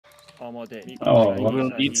Oh, We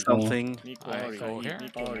will need something. I go here.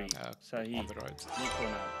 On the right.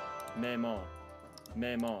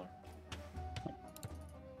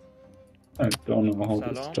 I don't know how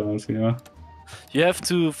this does here. You have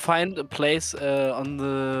to find a place on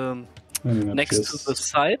the next to the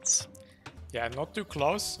sides. Yeah, not too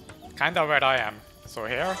close. Kinda where I am. So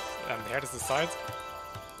here, and here is the side.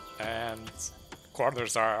 And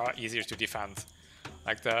corners are easier to defend.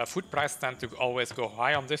 Like the food price tend to always go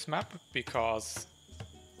high on this map because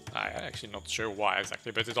I'm actually not sure why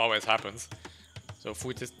exactly, but it always happens. So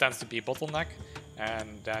food tends to be a bottleneck,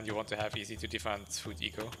 and then you want to have easy to defend food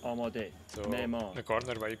eco. So the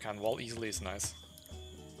corner where you can wall easily is nice.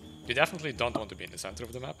 You definitely don't want to be in the center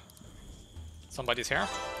of the map. Somebody's here.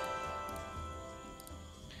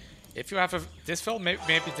 If you have a disfill,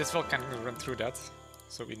 maybe disfill can run through that,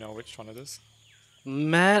 so we know which one it is.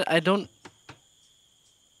 Man, I didn't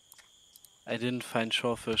find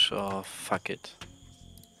shorefish. Oh, fuck it.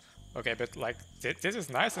 Okay, but like this is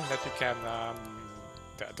nice in that you can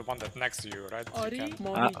the one that's next to you, right? You can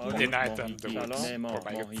deny them the woods or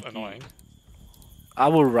make it annoying. I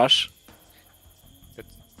will rush. But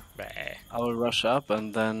I will rush up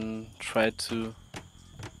and then try to.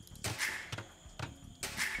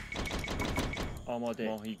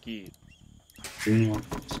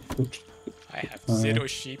 I have 0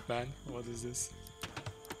 sheep, man. What is this?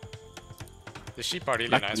 The sheep are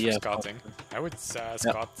really nice for scouting. I would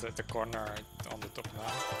scout the corner on the top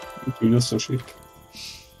now.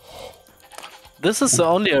 This is the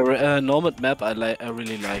only normal map I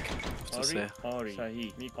really like to say.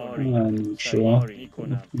 I'm sure.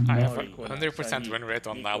 I have a 100% win rate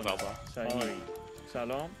on Nile Delta.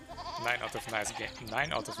 9 out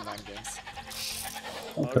of 9 games.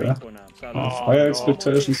 Okay. Higher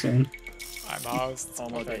expectations then. I'm housed.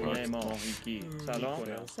 Salam.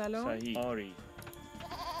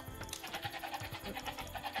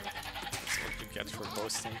 That's what you get for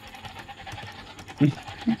boasting.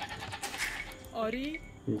 Ari.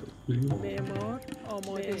 Memor.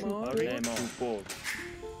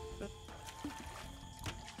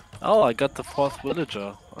 Oh, I got the 4th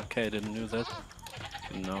villager. Okay, I didn't know that.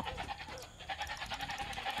 No.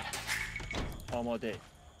 I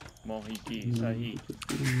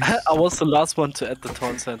was the last one to add the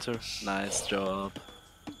town center. Nice job.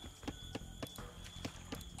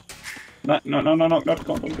 No, not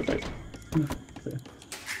going to bed. Okay.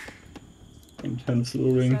 Intense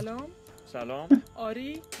luring. Salam.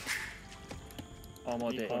 Ari.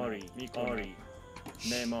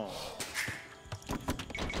 Memor.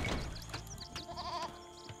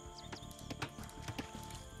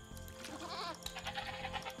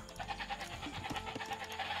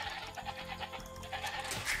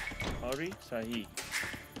 Sahi.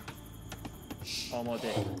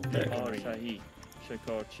 آماده. آری. صحیح.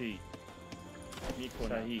 شکارچی. میکنم.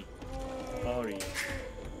 صحیح. آری.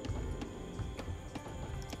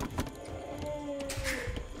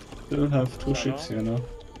 Still have 2 ships here now.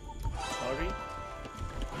 آری.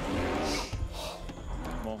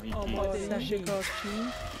 آماده.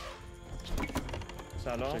 شکارچی.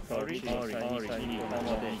 سلام. شکارچی. آری. صحیح.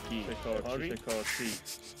 آماده. شکارچی.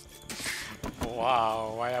 Wow,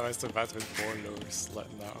 why am I so bad with warlords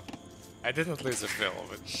now? I didn't lose a bill,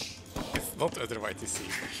 but it's not otherwise to see.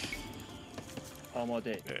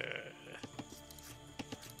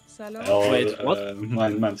 Salam. Oh, wait, what?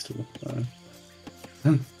 Mine's too.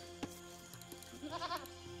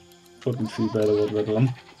 Couldn't feel better with that one,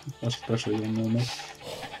 especially in normal.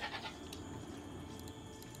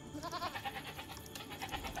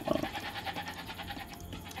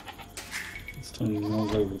 No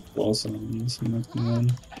way with balls on this one.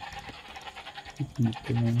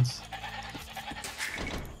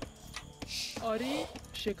 آری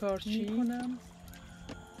شکارچی کنم.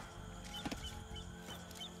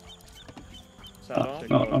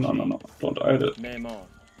 No. Don't hide it.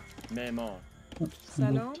 Memor.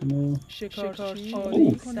 سلام. شکارچی.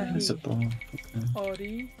 Oh, صحیح. it's a ball. Okay.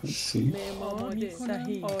 آری. Let's see. آماده.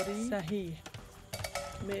 صحیح. آری. صحیح.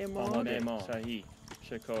 memor. صحیح.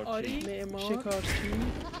 آری. شکارچی.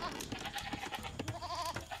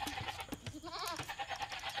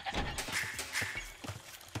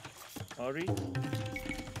 آری.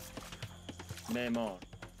 memor.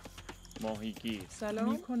 ماهیگیر.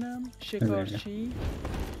 سلام میکنم. شکارچی.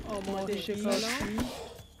 آماده. شکارچی.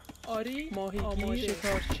 آری. ماهیگیر.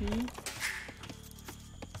 شکارچی.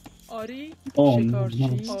 آری.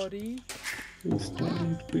 شکارچی. آری.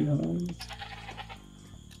 Stand behind.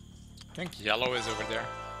 I think yellow is over there.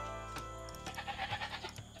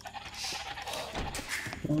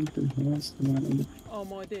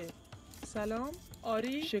 آماده. سلام.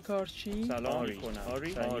 آری شکارچی سلام میکنم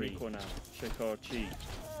آری میکنم شکارچی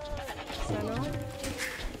سلام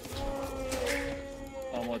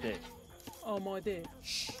آماده آماده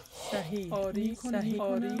صحیح آری صحیح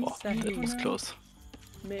آری That صحیح was close.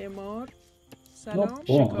 معمار سلام Not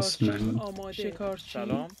boss, شکارچی man. آماده شکارچی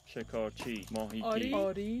سلام شکارچی آری ماهیگیر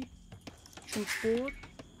آری چوببر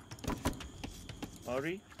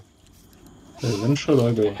آری Okay, when should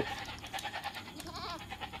I go?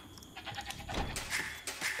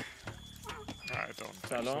 I don't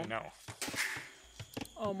Salam. actually know.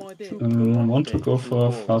 آماده I want to go for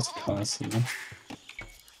a fast castle.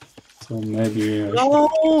 So maybe I should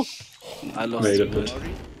No! I lost wait a it. bit.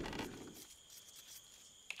 آری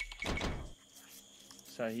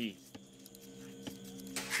صحیح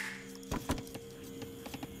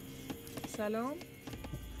سلام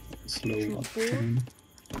Slow up.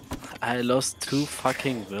 I lost 2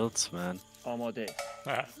 fucking wilds, man. آماده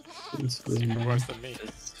It's It's even really worse than me.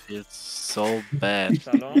 This feels so bad.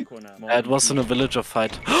 سلام کنم It was in a villager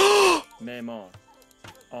fight. معمار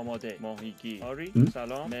آماده ماهیگیر آری Hmm?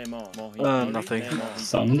 سلام معمار ماهیگیر nothing. معمار.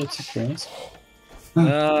 sounded surprised.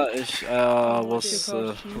 Ich was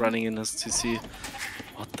running in his TC.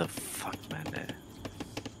 What the fuck, man?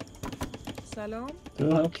 سلام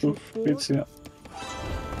Still have to beats here.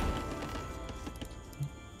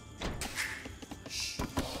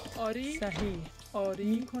 آری صحیح آری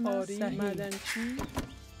میکنم آری مدنچی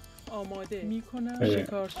آماده میکنم Hey,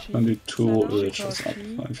 شکارچی only 2 سلام villages up.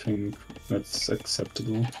 شکارچی I think that's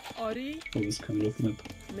acceptable آری for this kind of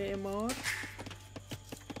map. معمار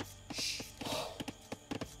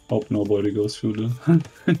Hope nobody goes feudal.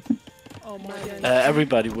 آماده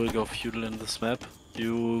Everybody will go feudal in this map.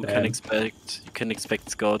 You can expect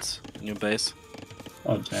scouts in your base.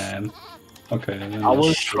 Oh damn. Okay, then I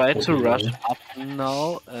will should try to probably rush go. up now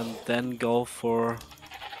and then go for.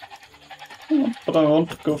 But I want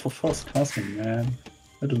to go for fast castle, man.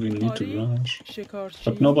 Why do we need to Ori? rush? شکارچی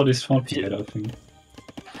But nobody's fought yet, I think.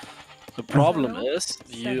 The problem Hello? is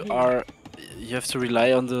you Sahi. have to rely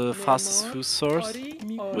on the fastest Lemon? food source آری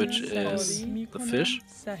which میکنم is آری the میکنم fish.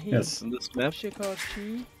 صحیح Yes, in this map. شکارچی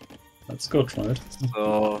let's go try it.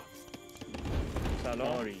 So سلام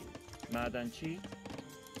آری معدنچی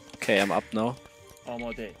okay, I'm up now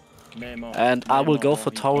آماده معمار and I will go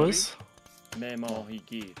for معمار towers. معمار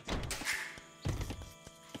ماهیگیر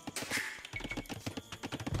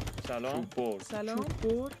سلام چوب بر سلام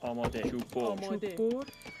بر آماده چوب بر آماده بر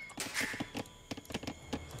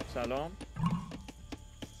سلام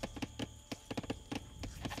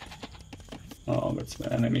Oh, that's the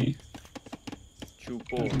enemy. چوب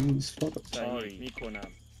بر Stop it. صحیح میکنم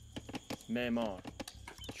معمار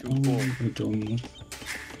Oh, چوب بر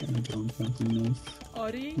I don't have enough.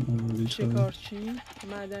 آری I'm really tired. شکارچی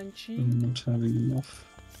مدنچی I'm not having enough.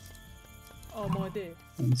 آماده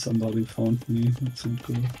And somebody found me. That's not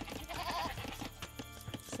good.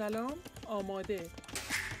 سلام آماده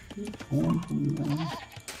Found me.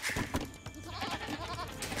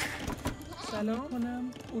 سلام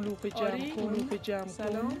کنم علوف جمع کن علوف جمع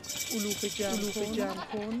سلام علوف جمع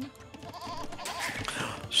کن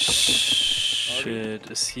Shit,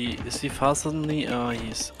 is he faster than me?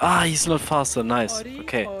 He's not faster. Nice. آری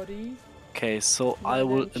Okay. آری Okay, so I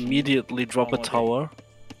will immediately drop a tower.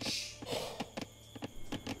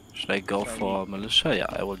 Should I go for militia?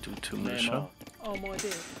 Yeah, I will do 2 militia. معمار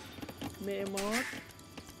آماده معمار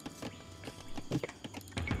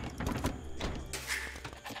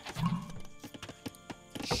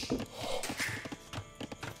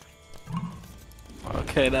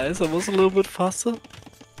Okay, nice. I was a little bit faster.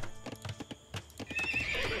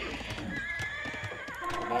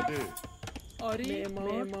 آماده آری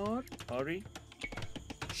معمار آری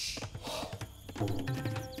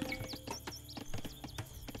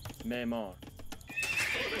معمار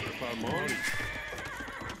فرمان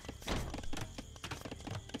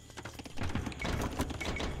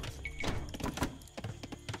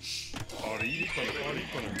آری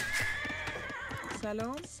کنم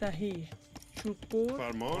سلام صحیح چوب بر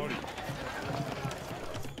فرمان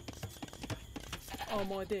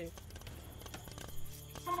آماده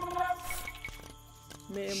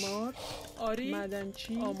معمار آری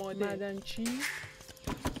مدنچی آماده مدنچی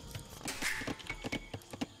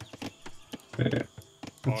Okay.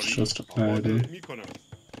 It's just a party. میکنم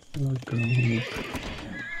Okay.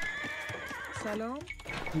 سلام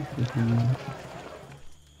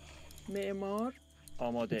معمار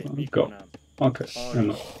آماده Go. میکنم Okay.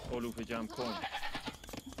 آری Enough. علوف جمع کن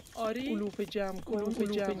آری علوف جمع کن علوف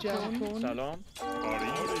جمع کن سلام آری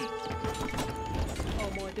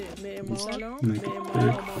آماده معمار سلام Make معمار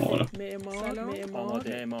big آماده order. معمار سلام معمار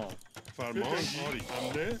آماده معمار فرمان آری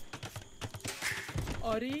حمله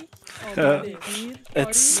آری آماده گیر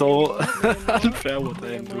It's so unfair what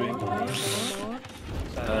I'm doing.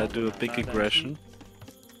 Do a big aggression.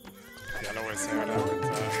 Yellow is here now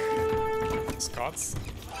with Scots.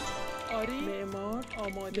 آری معمار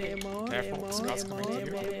آماده Careful, Scots coming to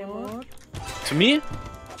you. معمار To me? I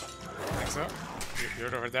think so.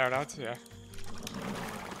 You're over there, DauT? Yeah.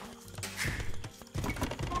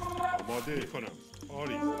 آماده میکنم.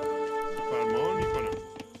 آری. فرمان میکنم.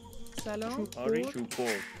 سلام آری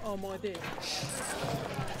شوپور آماده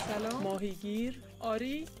سلام ماهیگیر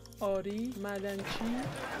آری آری معدنچی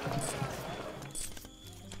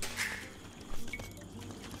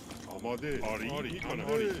آماده. آری میکنم.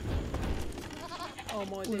 آری.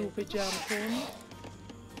 آماده علوف جمع کن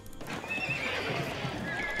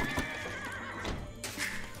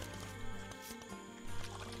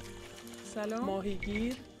سلام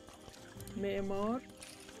ماهیگیر معمار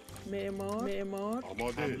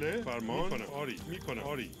آماده. حمله. فرمان میکنم. آری میکنم.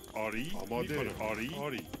 آری. آماده.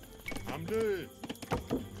 آری. حمله.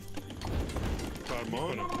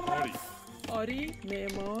 فرمان. آری. آری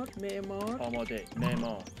معمار آماده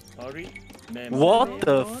معمار آری معمار What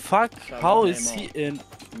the fuck? How is he in?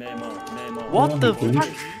 معمار What the Oh, fuck?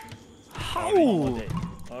 How? آماده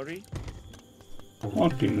آری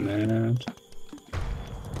Don't be mad.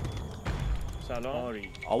 سلام آری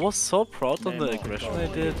I was so proud of the aggression I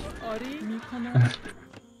did. آری میکنم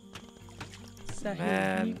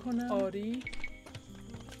صحیح Man. میکنم آری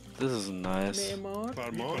This is nice. معمار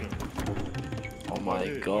فرمان. Oh my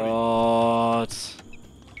god.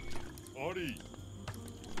 آری.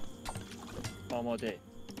 آماده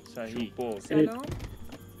صحیح بور سلام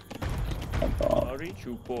آری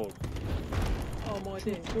شوپور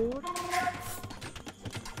آماده بور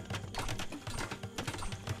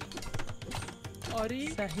آری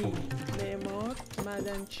صحیح معمار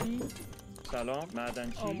معدنچی سلام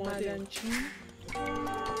معدنچی معدنچی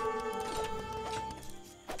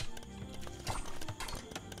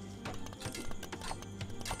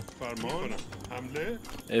فرمان. حمله.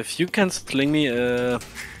 If you can sling me,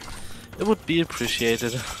 it would be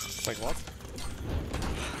appreciated. It's like what?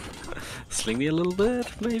 Sling me a little bit,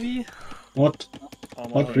 maybe? What?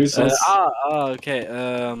 What آماده resource? Okay.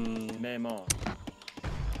 معمار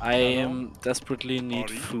I desperately need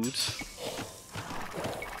Sorry. food.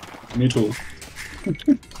 Me too.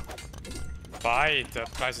 Buy, the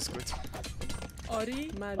price is good.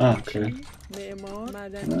 آری okay. معدنچی معمار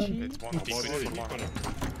معدنچی It won't be good آری for long. میکنم.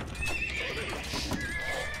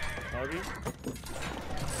 آری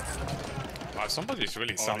Wow, somebody is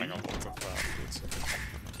really selling a lot of goods.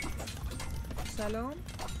 سلام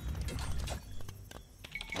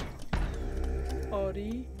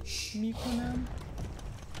آری میکنم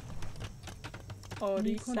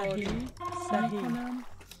آری صحیح صحیح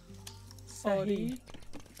آری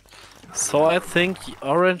So I think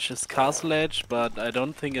orange is castle edge, but I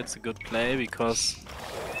don't think it's a good play because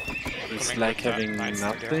it's Coming like with that having knights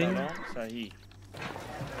nothing. سلام صحیح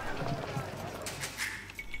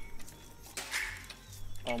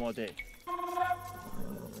آماده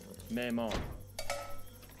معمار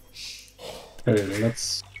Okay, let's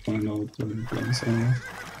find out the plans are.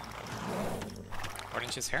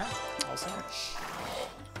 Orange is here, also.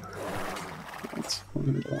 Let's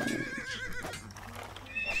find out.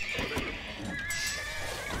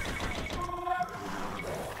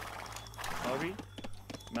 آری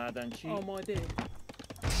معدنچی آماده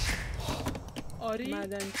آری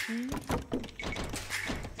معدنچی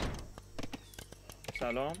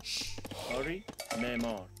سلام آری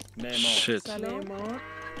معمار Shit. سلام معمار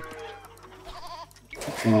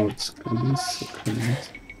Oh, it's gonna be so close.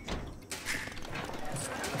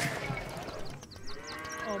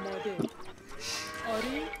 آماده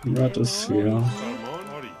آری That is here. فرمان.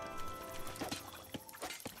 آری.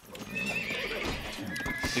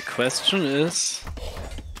 The question is,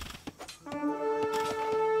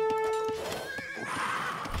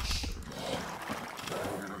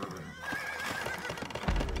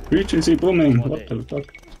 BTC booming. What the fuck?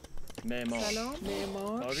 معمار سلام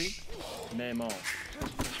معمار آری معمار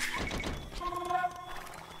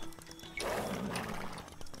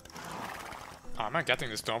I'm not getting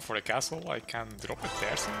the stone for the castle. I can drop it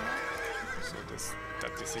there somewhere. So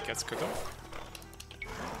that DC gets cut off.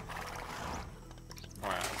 Oh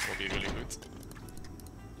yeah, it will be really good.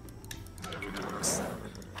 If it works.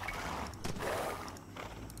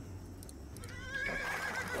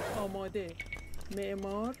 آماده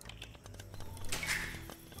معمار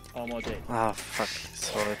آماده ah fuck,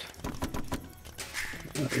 saw it.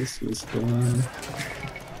 What is this guy?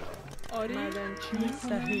 آری معدنچی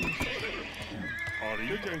صحیح آری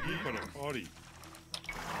جنگی کنم. آری.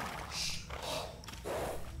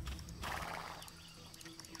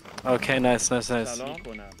 Okay, nice. سلام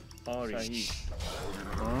میکنم آری صحیح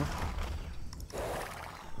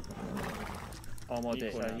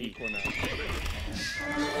آماده صحیح کنم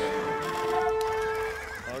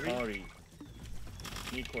آری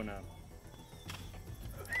میکنم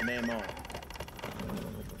معمار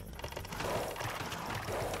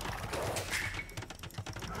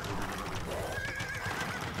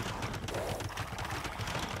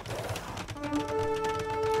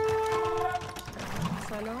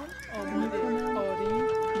سلام آماده آری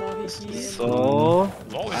ماهیگیر So,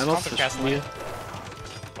 Lol, I'm is not counter so castling. sure.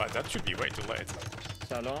 But that should be way too late.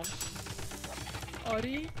 سلام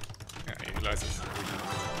آری Yeah, he realizes.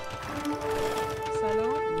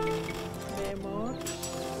 سلام معمار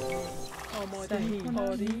آماده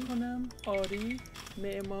آری کنم آری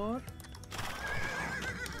معمار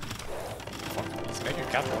Fuck, he's making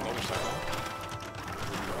a castle on the other side.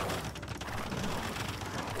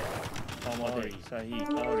 آماده صحیح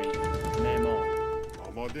آری معمار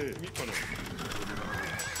آماده میکنم.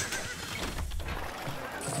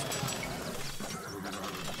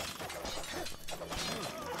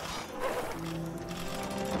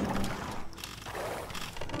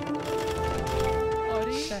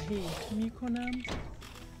 آری صحیح میکنم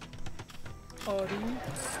آری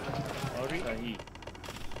آری صحیح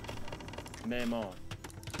معمار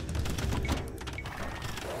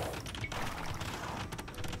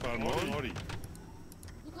فرمان آری.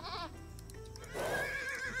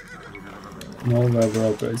 No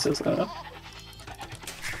where bases are.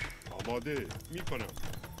 آماده میکنم.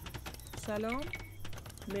 سلام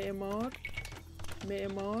معمار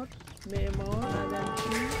معمار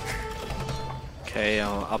ندمچی Okay,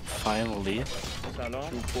 I'm up finally. سلام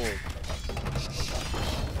شوپور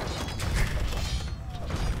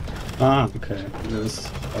Ah, okay. This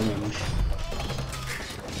orange.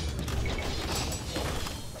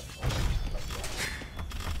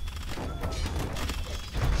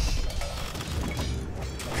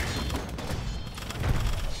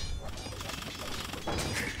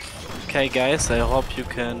 Okay, guys, I hope you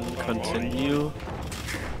can continue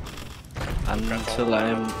until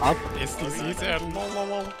I'm up. STC's there.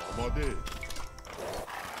 Lol. آماده.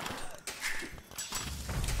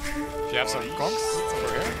 If you have some conks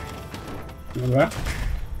over here, Where?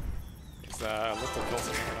 there's a little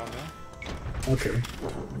closer around there. Okay.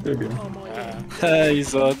 Good game. آماده Hey,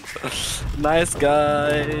 son. Nice,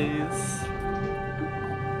 guys.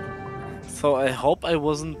 So I hope I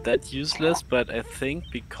wasn't that useless, but I think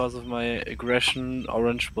because of my aggression,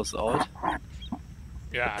 Orange was out.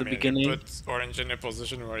 Yeah, At the I mean, beginning. you put Orange in a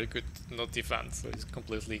position where he could not defend, so he's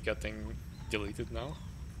completely getting deleted now.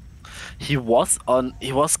 He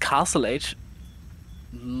was Castle Age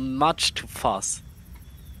much too fast.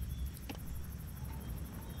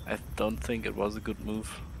 I don't think it was a good move.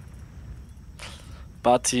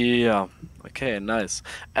 But yeah, okay, nice.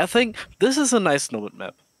 I think this is a nice nomad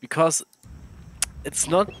map because it's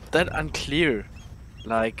not that unclear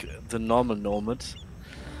like the normal nomad.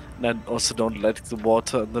 And I also don't like the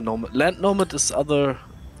water and the nomad. Land nomad is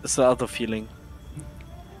the other feeling.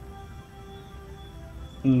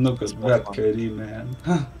 Look at that KD, man.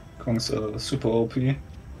 Kongs are super OP.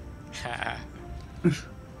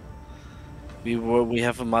 We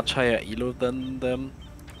have a much higher elo than them.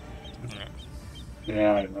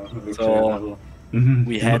 Yeah, I know. Victory So, level.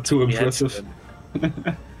 We Not had too we had to impressive. win.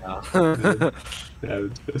 Yeah,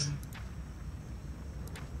 it is.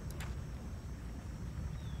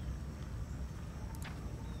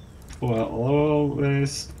 Well, I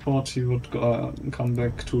always thought he would come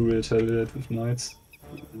back to retaliate with knights.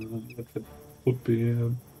 That would be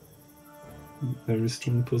a very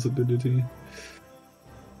strong possibility.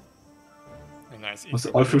 A nice Because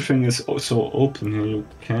eco. everything is so open here, you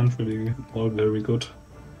can't really all very good.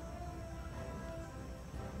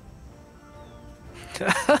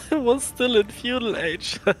 I was still in feudal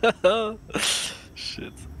age.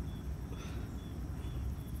 Shit.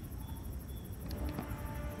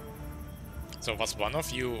 So was one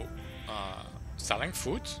of you selling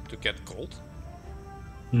food to get gold?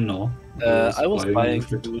 No. I was buying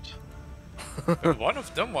with it. food. One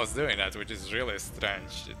of them was doing that, which is really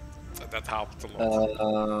strange. That helped a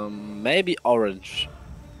lot. Maybe orange,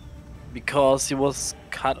 because he was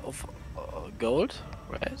cut off gold,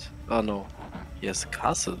 right? Oh no, he has a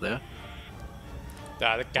castle there.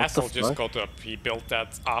 Yeah, the castle just fuck? got up. He built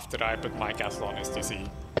that after I put my castle on STC.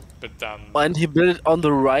 But then... And he built it on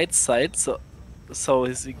the right side, so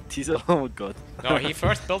his oh my god. No, he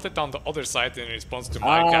first built it on the other side in response to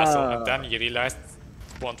my castle, and then he realized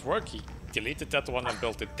it won't work. He deleted that one and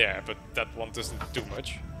built it there, but that one doesn't do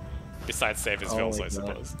much. Besides save his Oh vills, my I God.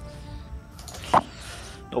 suppose.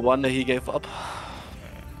 No wonder he gave up.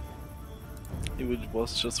 He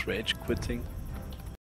was just rage quitting.